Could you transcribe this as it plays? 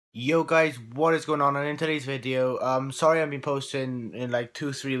Yo guys, what is going on? And in today's video, sorry I've been posting in like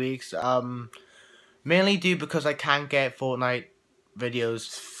 2-3 weeks. Mainly due because I can't get Fortnite videos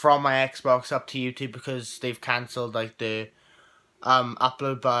from my Xbox up to YouTube because they've cancelled like the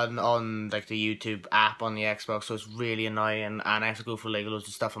upload button on like the YouTube app on the Xbox, so it's really annoying, and I have to go through like loads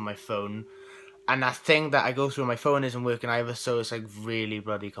of stuff on my phone. And that thing that I go through on my phone isn't working either, so it's like really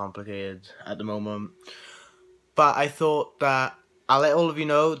bloody complicated at the moment. But I thought that I'll let all of you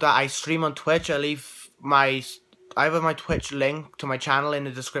know that I stream on Twitch. I leave either my Twitch link to my channel in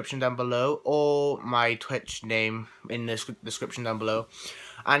the description down below, or my Twitch name in the description down below.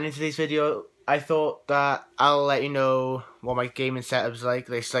 And in today's video, I thought that I'll let you know what my gaming setup's like.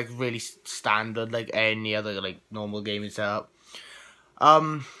 It's like really standard, like any other like normal gaming setup.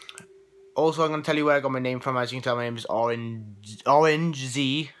 Also, I'm gonna tell you where I got my name from. As you can tell, my name is Orange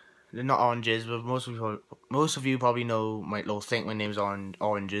Z. They're not oranges, but most of you probably know, might think my name's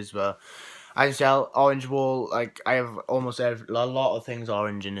oranges, but I can tell orange wall. Like I have almost a lot of things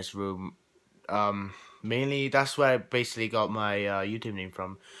orange in this room. Mainly that's where I basically got my YouTube name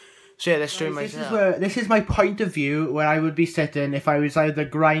from. So yeah, let's stream myself. This is my point of view where I would be sitting if I was either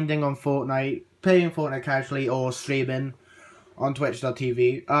grinding on Fortnite, playing Fortnite casually, or streaming on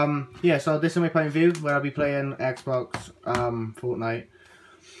Twitch.tv. Yeah, so this is my point of view where I'll be playing Xbox, Fortnite.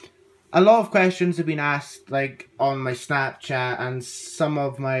 A lot of questions have been asked, like, on my Snapchat and some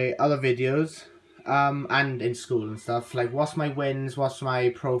of my other videos, and in school and stuff, like, what's my wins, what's my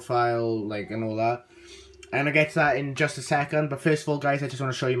profile, like, and all that. And I'll get to that in just a second, but first of all, guys, I just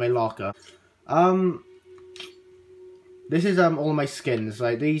want to show you my locker. This is, all my skins,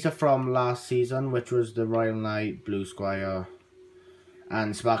 like, these are from last season, which was the Royal Knight, Blue Squire,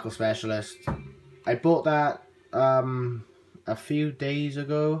 and Sparkle Specialist. I bought that, a few days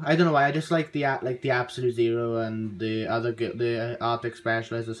ago. I don't know why. I just like the Absolute Zero and the Arctic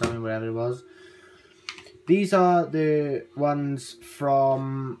Specialist or something, whatever it was. These are the ones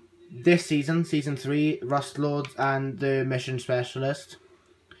from this season, season 3, Rust Lords and the Mission Specialist.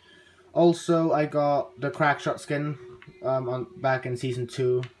 Also, I got the Crackshot skin back in season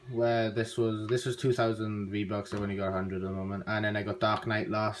 2, where this was 2,000 V-Bucks. I've only got 100 at the moment, and then I got Dark Knight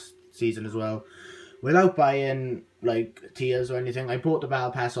last season as well, without buying like tiers or anything. I bought the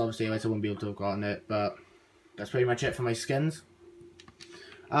battle pass, obviously, otherwise I wouldn't be able to have gotten it, but that's pretty much it for my skins.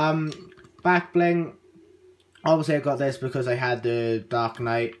 Back bling, obviously I got this because I had the Dark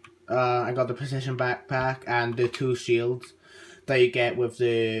Knight. I got the Precision backpack and the 2 shields that you get with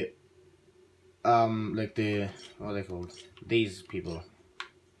the like the, what are they called? These people.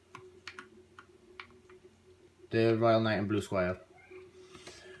 The Royal Knight and Blue Squire.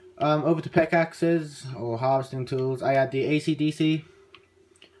 Over to pickaxes or harvesting tools, I had the AC/DC,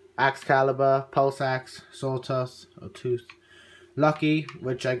 Axe Caliber, Pulse Axe, Sawtooth, or Tooth, Lucky,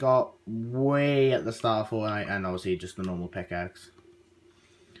 which I got way at the start of Fortnite, and obviously just the normal pickaxe.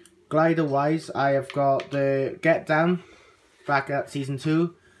 Glider wise, I have got the Get Down, back at Season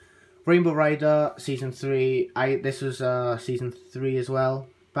 2, Rainbow Rider, Season 3, this was Season 3 as well.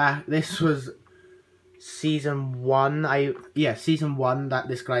 This was Season 1, Season 1 that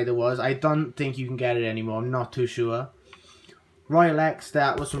this glider was. I don't think you can get it anymore, I'm not too sure. Royal X,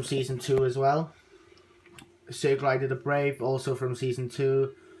 that was from Season 2 as well. Sir Glider the Brave, also from Season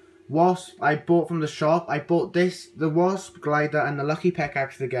 2. Wasp, I bought from the shop. I bought the Wasp, Glider, and the Lucky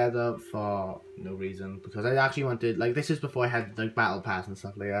Pickaxe together for no reason, because I actually wanted, like, this is before I had, like, Battle Pass and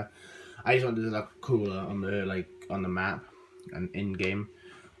stuff like that. I just wanted to look cooler on the, like, on the map and in-game.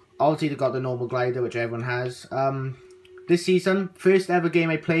 Obviously, they got the normal glider, which everyone has. This season, first ever game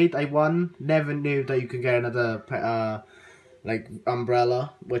I played, I won. Never knew that you could get another, like,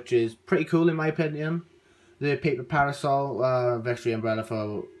 umbrella, which is pretty cool in my opinion. The Paper Parasol, Victory Umbrella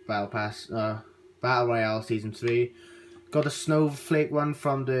for Battle Pass, Battle Royale Season 3. Got the Snowflake one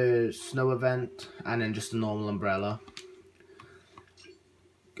from the Snow event, and then just a normal umbrella.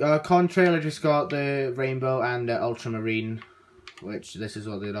 Contrail, I just got the Rainbow and the Ultramarine, which this is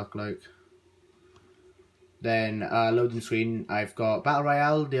what they look like. Then loading screen, I've got Battle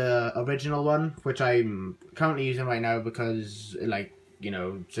Royale, the original one, which I'm currently using right now because it, like, you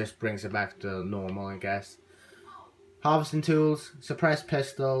know, just brings it back to normal, I guess. Harvesting tools, suppressed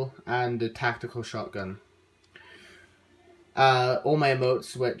pistol, and the tactical shotgun. All my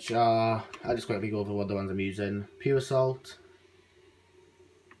emotes, which are, I'll just quickly go over what the ones I'm using. Pure Assault,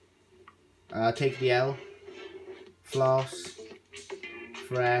 Take the L, Floss,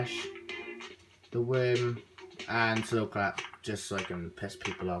 Fresh, the Worm, and Slow Clap, just so I can piss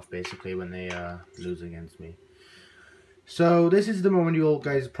people off basically when they lose against me. So this is the moment you all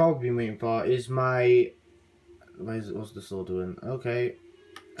guys have probably been waiting for, is my, what's the sword doing? Okay.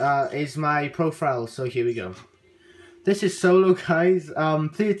 is my profile, so here we go. This is solo, guys.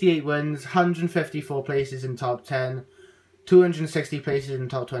 38 wins, 154 places in top 10, 260 places in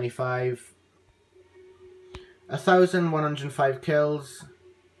top 25, 1,105 kills,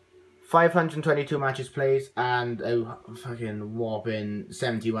 522 matches played, and a fucking whopping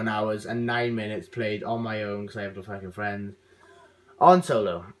 71 hours and 9 minutes played on my own because I have no fucking friends on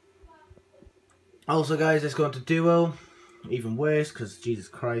solo. Also, guys, let's go into duo. Even worse, because Jesus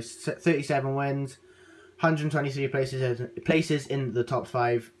Christ, 37 wins, 123 places in the top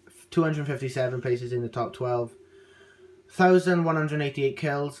 5, 257 places in the top 12, 1,188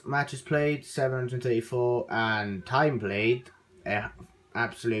 kills, matches played 734, and time played,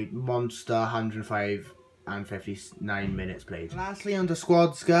 absolute monster, 105 and 59 minutes played. Lastly, on the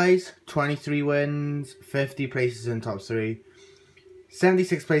squads, guys, 23 wins, 50 places in top 3,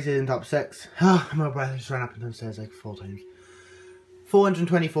 76 places in top 6. My breath just ran up and downstairs like 4 times.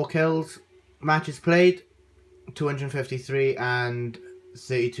 424 kills, matches played 253, and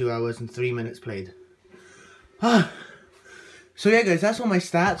 32 hours and 3 minutes played. So yeah, guys, that's all my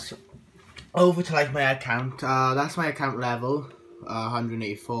stats. Over to like my account. That's my account level,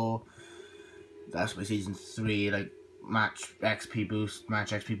 184. That's my season 3, like match XP boost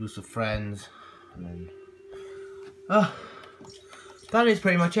with friends, and then that is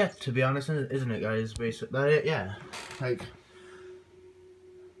pretty much it, to be honest, isn't it, guys? Basically, yeah. Like,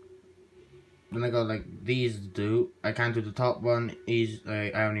 then I got like these to do. I can't do the top one.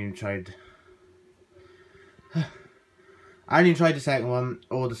 I haven't even tried. I haven't even tried the second one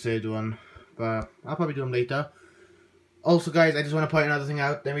or the third one, but I'll probably do them later. Also, guys, I just want to point another thing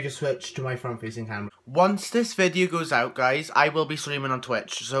out. Let me just switch to my front-facing camera. Once this video goes out, guys, I will be streaming on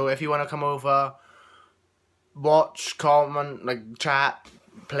Twitch. So if you want to come over, watch, comment, like, chat,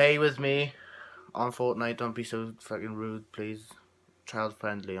 play with me on Fortnite. Don't be so fucking rude, please.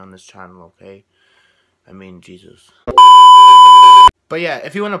 Child-friendly on this channel, okay? I mean, Jesus. But yeah,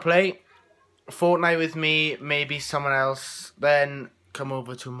 if you want to play Fortnite with me, maybe someone else, then come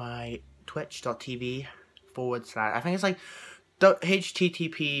over to my twitch.tv/ I think it's like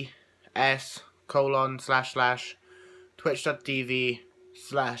https://twitch.tv/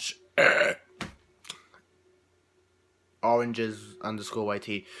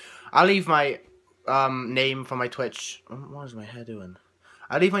 oranges_YT. I'll leave my name for my Twitch. What is my hair doing?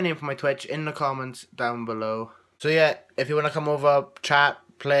 I'll leave my name for my Twitch in the comments down below. So yeah, if you want to come over, chat,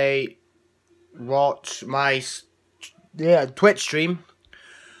 play, watch my Twitch stream,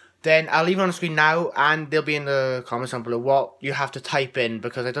 then I'll leave it on the screen now, and they'll be in the comments down below what you have to type in,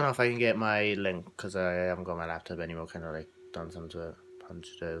 because I don't know if I can get my link, because I haven't got my laptop anymore, kind of like done something to it,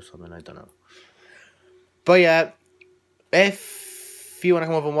 punched it or something, I don't know. But yeah, if you want to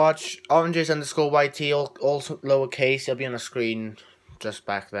come over and watch, oranges_YT, also lowercase, they'll be on the screen just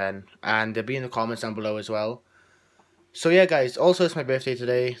back then, and they'll be in the comments down below as well. So yeah, guys, also it's my birthday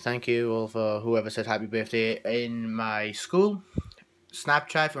today. Thank you all for whoever said happy birthday in my school.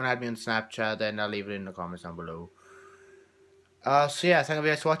 Snapchat, if you want to add me on Snapchat, then I'll leave it in the comments down below. So yeah, thank you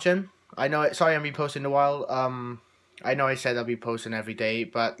guys for watching. I know, sorry I've been posting a while. I know I said I'll be posting every day,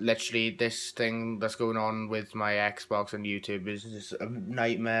 but literally this thing that's going on with my Xbox and YouTube is just a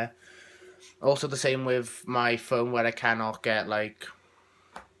nightmare. Also the same with my phone, where I cannot get like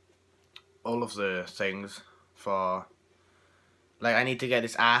all of the things for, like, I need to get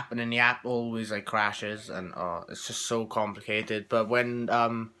this app, and then the app always like crashes, and it's just so complicated. But when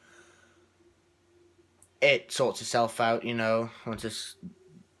it sorts itself out, you know, once it's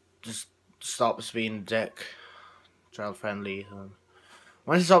just stops being a dick, child friendly.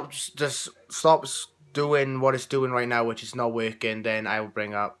 Once it just stops doing what it's doing right now, which is not working, then I will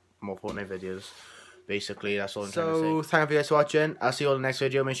bring up more Fortnite videos. Basically, that's all I'm trying to say. So, thank you guys for watching. I'll see you all in the next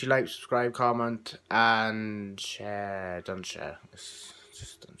video. Make sure you like, subscribe, comment, and share. Don't share.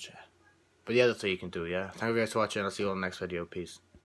 Just don't share. But the other three you can do, yeah? Thank you guys for watching. I'll see you all in the next video. Peace.